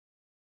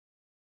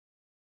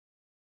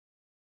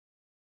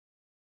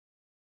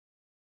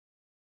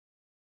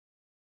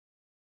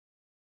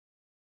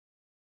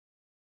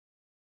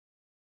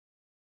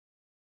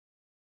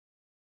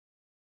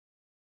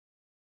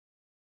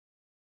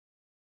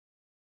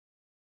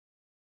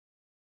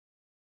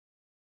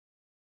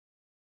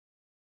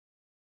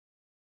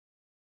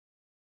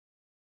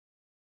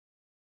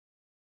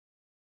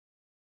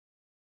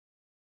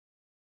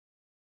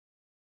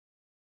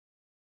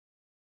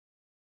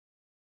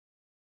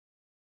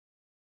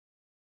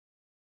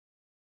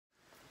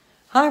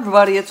Hi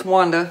everybody, it's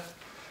Wanda.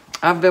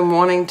 I've been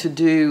wanting to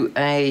do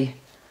a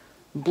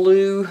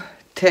blue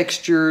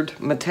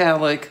textured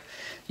metallic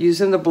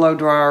using the blow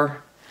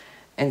dryer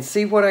and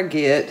see what I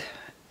get.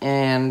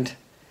 And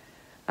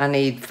I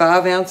need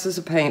 5 ounces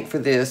of paint for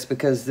this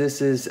because this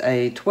is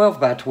a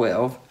 12 by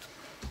 12.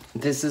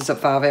 This is a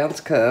 5-ounce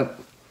cup.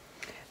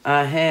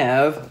 I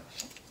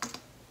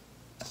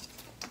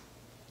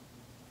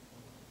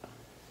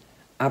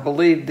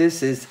believe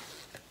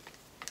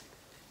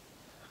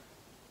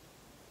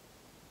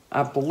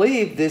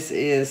this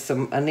is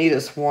some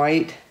Anita's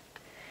white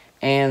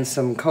and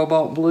some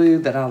Cobalt Blue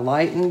that I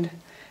lightened.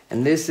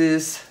 And this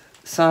is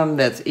some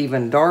that's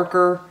even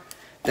darker.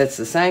 That's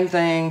the same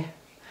thing.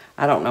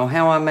 I don't know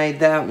how I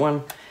made that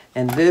one.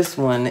 And this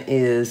one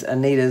is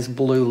Anita's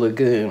Blue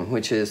Lagoon,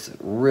 which is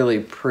really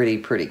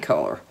pretty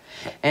color.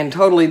 And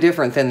totally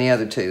different than the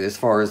other two as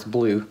far as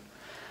blue.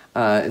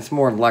 It's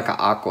more like an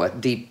aqua,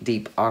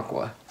 deep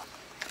aqua.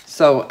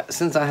 So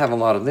since I have a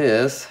lot of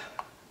this,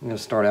 I'm going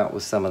to start out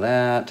with some of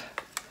that.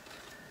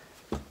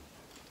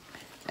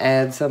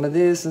 Add some of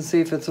this and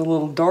see if it's a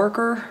little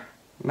darker.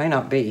 May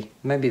not be.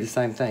 Maybe the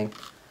same thing.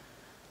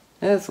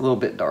 It's a little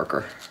bit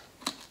darker.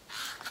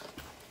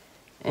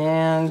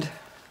 And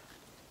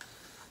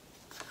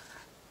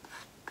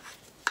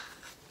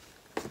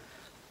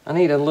I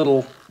need a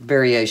little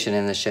variation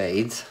in the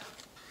shades.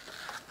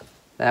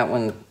 That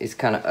one is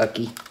kind of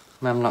ucky.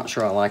 I'm not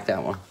sure I like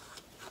that one.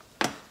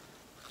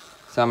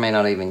 So I may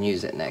not even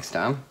use it next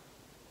time.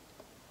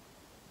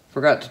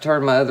 Forgot to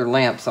turn my other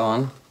lamps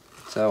on,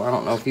 so I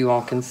don't know if you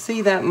all can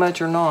see that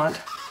much or not.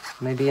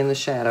 Maybe in the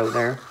shadow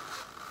there.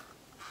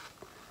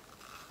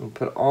 I'll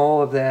put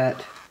all of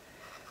that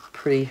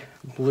pretty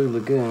Blue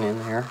Lagoon in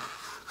there.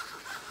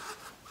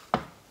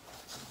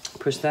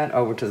 Push that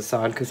over to the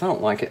side because I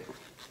don't like it.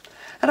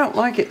 I don't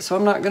like it, so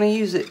I'm not going to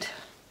use it.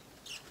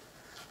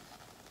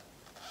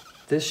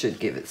 This should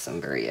give it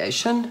some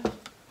variation.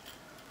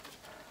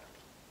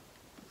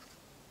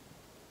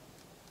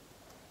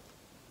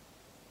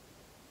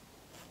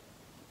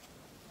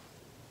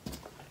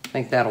 I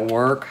think that'll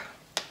work.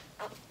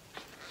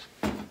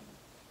 I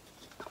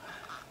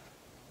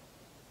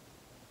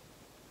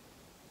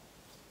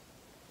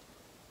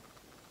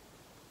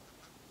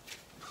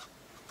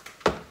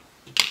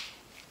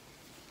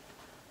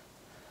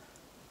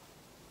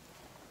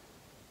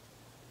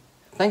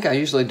think I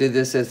usually do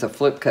this as a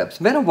flip cup. It's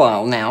been a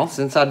while now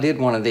since I did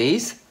one of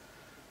these,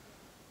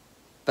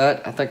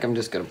 but I think I'm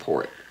just going to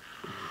pour it.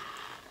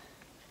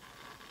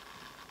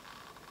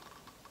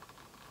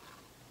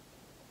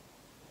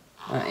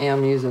 I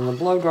am using the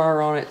blow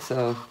dryer on it,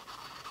 so it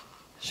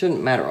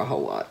shouldn't matter a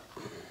whole lot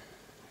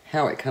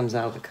how it comes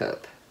out of the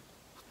cup.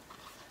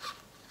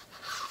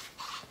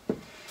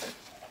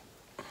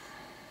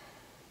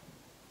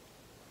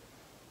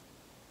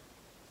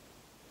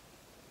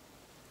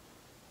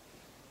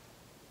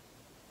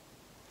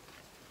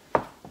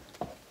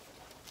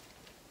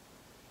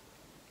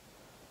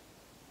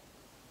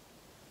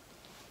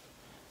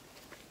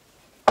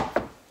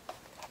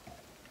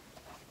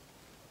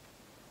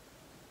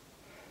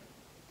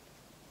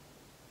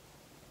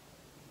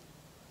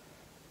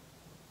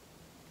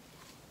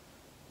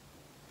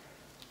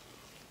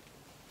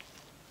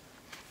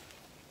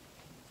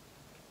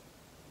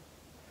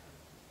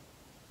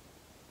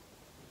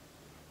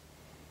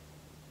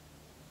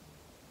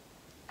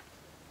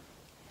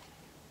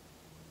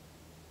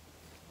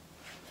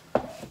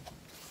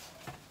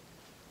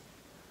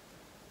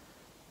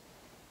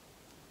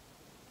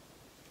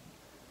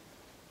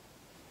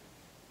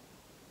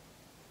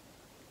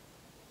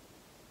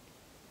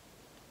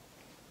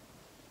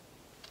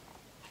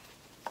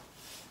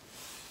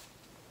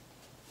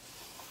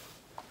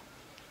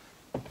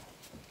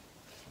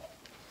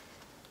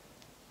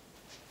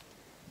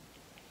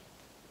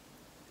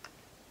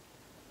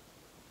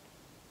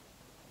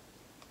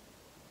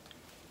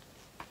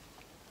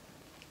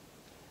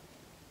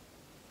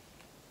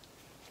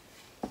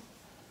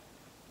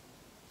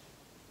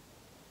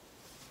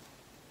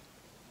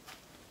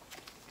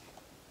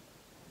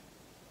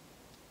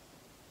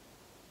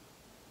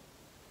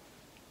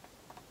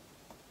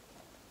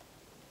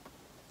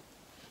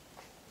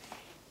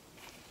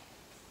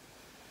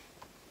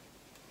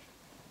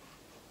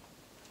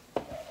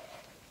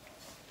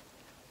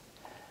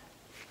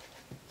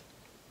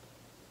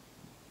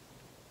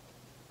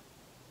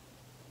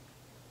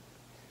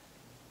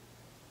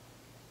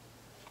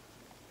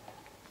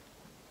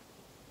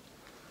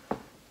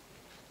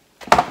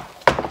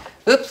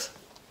 Oops,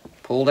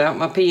 pulled out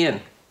my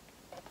pen.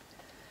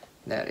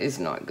 That is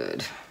not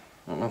good.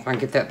 I don't know if I can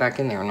get that back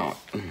in there or not.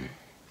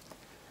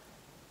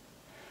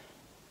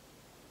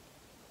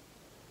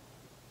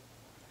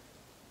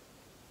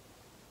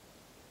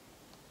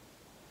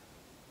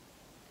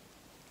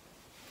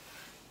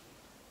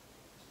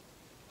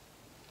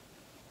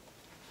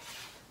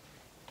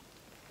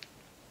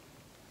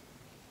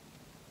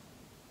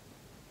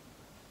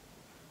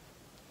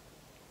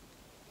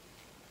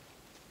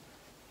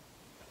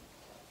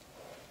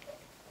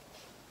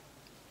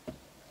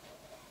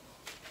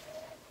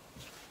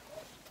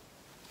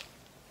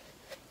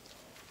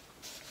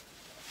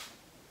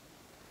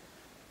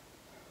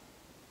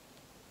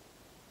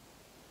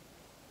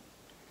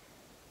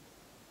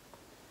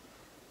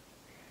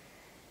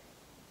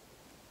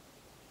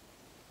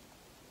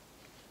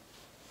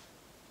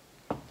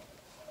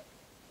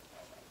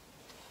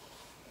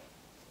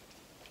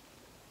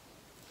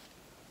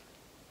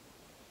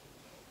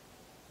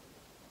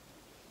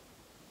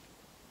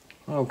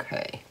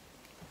 Okay.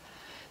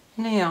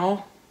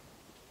 Now,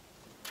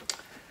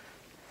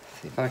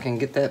 see if I can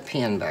get that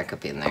pin back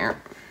up in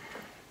there.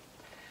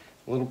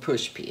 A little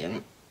push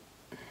pin.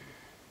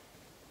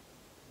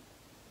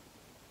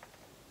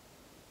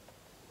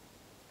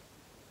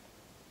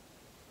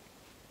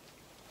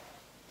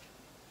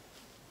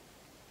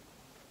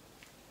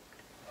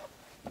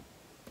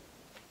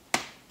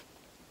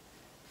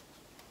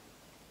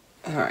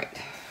 All right,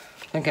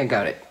 I think I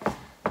got it.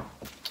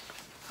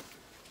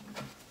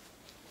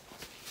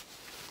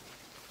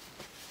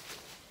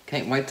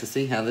 Can't wait to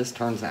see how this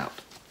turns out.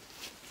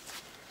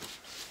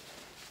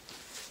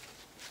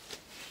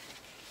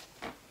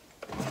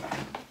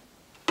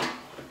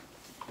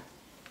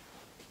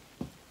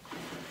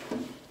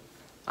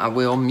 I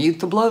will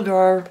mute the blow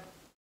dryer.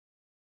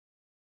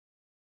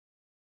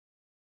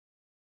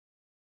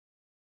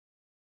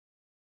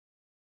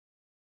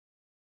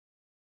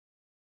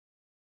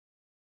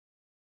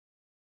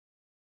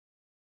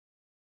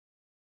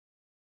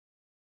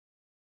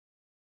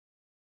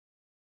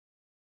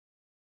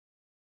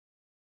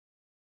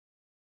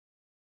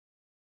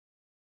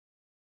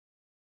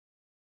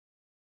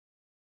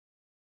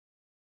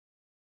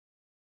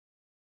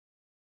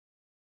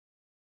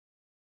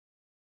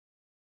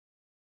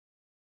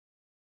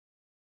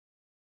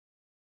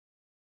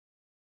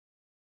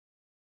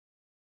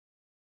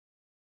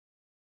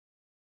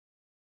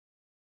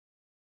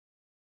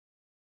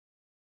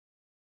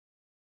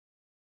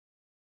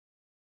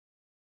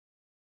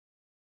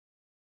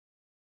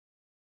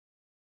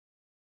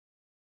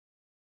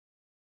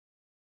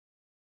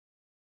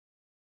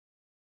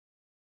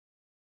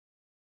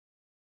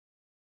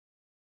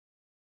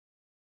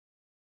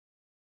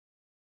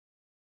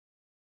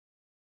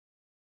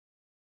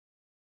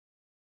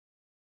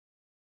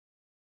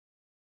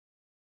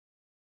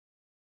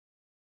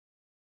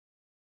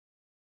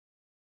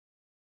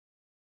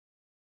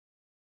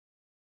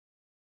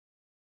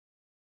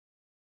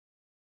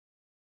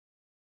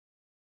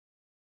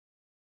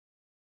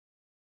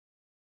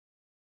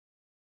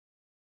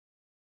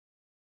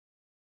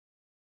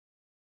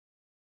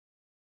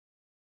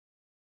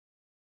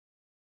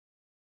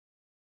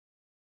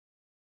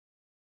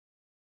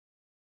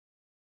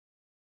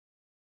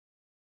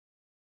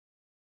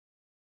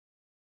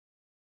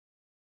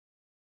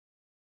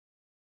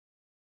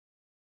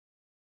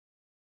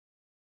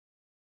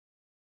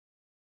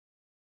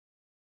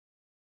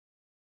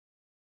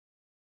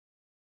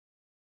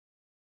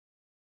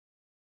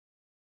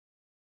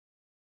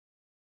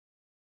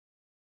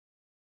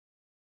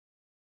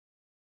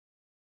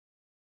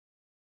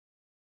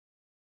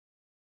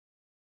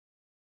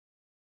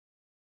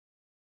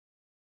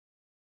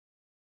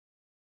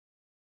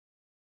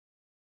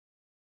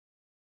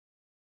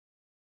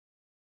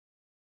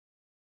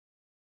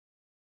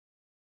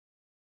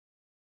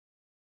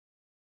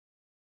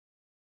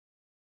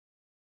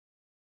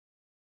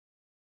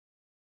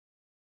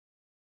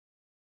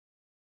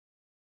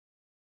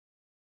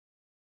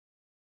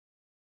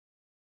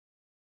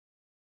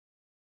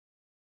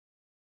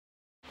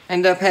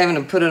 End up having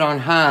to put it on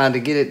high to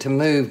get it to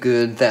move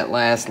good that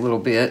last little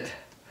bit.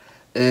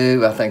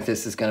 Ooh, I think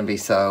this is going to be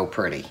so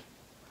pretty.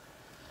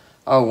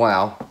 Oh,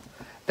 wow.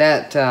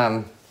 That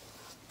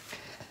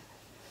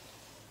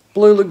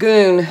Blue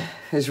Lagoon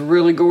is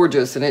really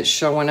gorgeous, and it's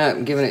showing up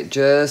and giving it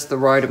just the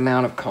right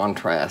amount of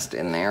contrast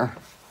in there.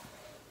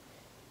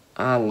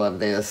 I love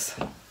this.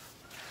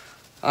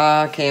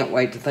 I can't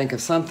wait to think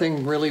of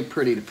something really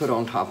pretty to put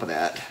on top of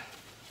that.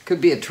 Could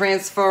be a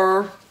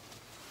transfer.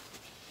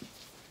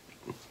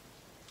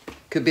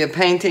 Could be a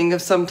painting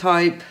of some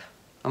type.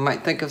 I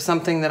might think of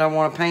something that I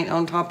want to paint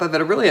on top of it.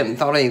 I really haven't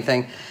thought of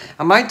anything.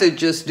 I might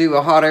just do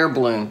a hot air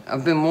balloon.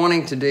 I've been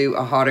wanting to do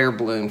a hot air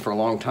balloon for a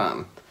long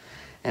time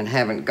and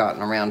haven't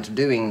gotten around to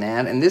doing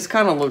that. And this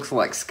kind of looks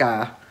like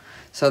sky,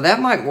 so that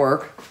might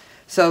work.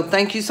 So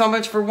thank you so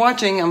much for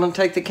watching. I'm going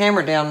to take the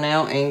camera down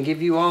now and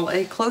give you all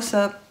a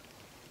close-up.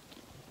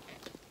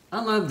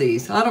 I love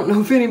these. I don't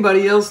know if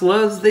anybody else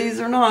loves these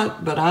or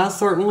not, but I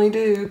certainly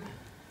do.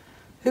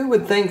 Who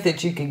would think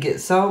that you could get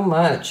so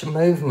much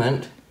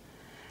movement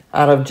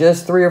out of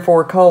just 3 or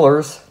 4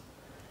 colors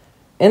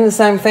in the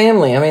same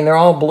family? I mean, they're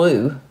all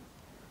blue,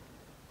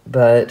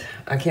 but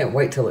I can't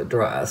wait till it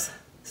dries.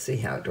 See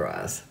how it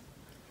dries.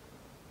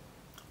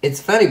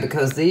 It's funny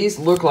because these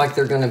look like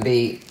they're going to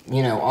be,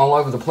 you know, all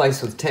over the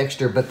place with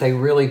texture, but they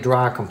really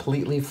dry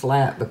completely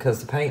flat because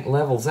the paint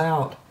levels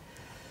out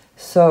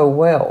so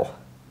well.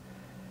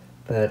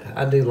 But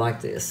I do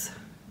like this.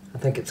 I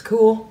think it's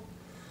cool.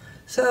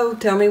 So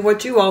tell me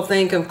what you all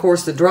think. Of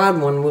course, the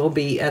dried one will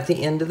be at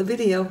the end of the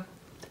video.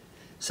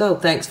 So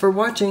thanks for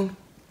watching.